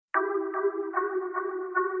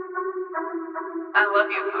I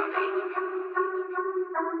love you, Poppy.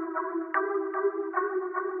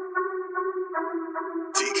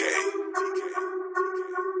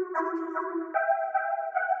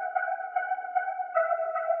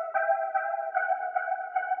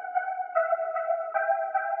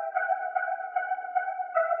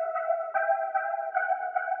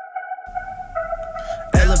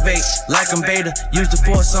 Elevate like I'm Vader. Use the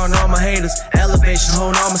force on all my haters. Elevation,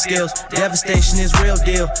 hone all my skills. Devastation is real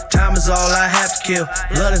deal. Time is all I have to kill.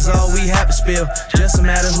 Blood is all we have to spill. Just a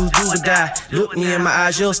matter who's do or die. Look me in my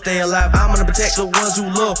eyes, you'll stay alive. I'm gonna protect the ones who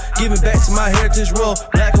love. Giving back to my heritage role.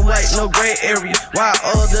 Black and white, no gray area. Why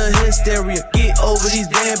all the hysteria? Get over these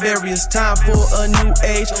damn barriers. Time for a new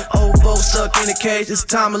age. Old folks stuck in a cage. It's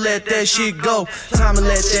time to let that shit go. Time to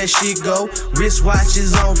let that shit go.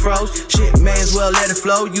 Wristwatches on froze. Shit, may as well let it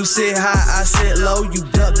flow. You sit high, I sit low. You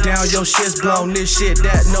duck down, your shit's blown. This shit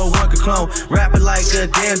that no one can clone. Rapping like a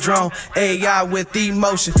damn drone. AI with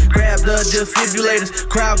emotion. Grab the defibrillators.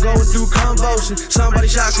 Crowd going through convulsion. Somebody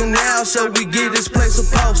shocking now, so we get this place a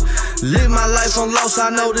post. Live my life on loss,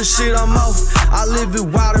 I know this shit I'm off. I live it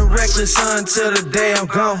wild and reckless until the day I'm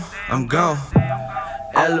gone. I'm gone.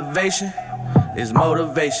 Elevation is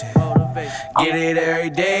motivation. Get it every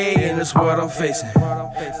day in this world I'm facing.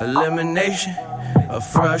 Elimination of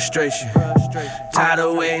frustration. Tired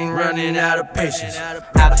of waiting, running out of patience.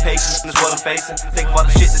 Out of patience, this what I'm facing. Think of all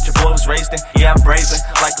the shit that your boy was raised in. Yeah, I'm brazen,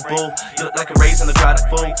 like a bull. You look like a raisin, a dry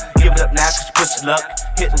fool. Give it up now, cause you push your luck.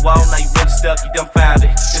 Hit the wall, now you really stuck, you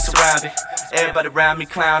dumbfounded. It's surrounded. Everybody around me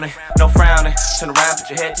clowning, no frowning. Turn around, put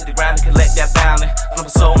your head to the ground and collect that bounding. From a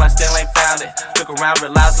soul, I still ain't found it. Look around,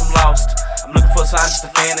 realize I'm lost. I'm looking for a sign just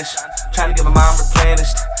to finish. Trying to get my mind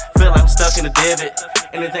replenished. Feel like I'm stuck in a divot.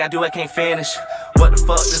 Anything I do, I can't finish. What the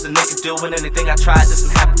fuck does a nigga do when anything I try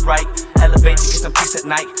doesn't happen right? Elevate to get some peace at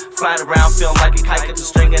night. Flying around, feeling like a kite, get the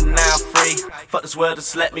string and now I'm free. Fuck this world,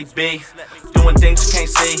 just let me be. Doing things you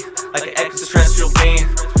can't see, like an extraterrestrial being.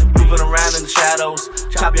 Moving around in the shadows,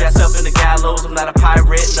 chop your ass up in the gallows. I'm not a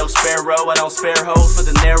pirate, no sparrow. I don't spare hoes for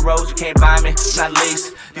the narrows. You can't buy me, not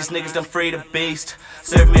least. These niggas done free the beast.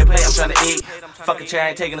 Serve me a plate, I'm trying to eat. Fuck a chair, I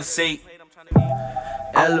ain't taking a seat.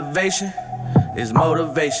 Elevation is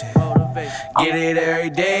motivation. Get it every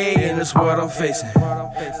day in this world I'm facing.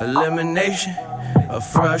 Elimination of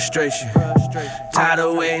frustration. Tired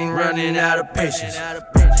of waiting, running out of patience.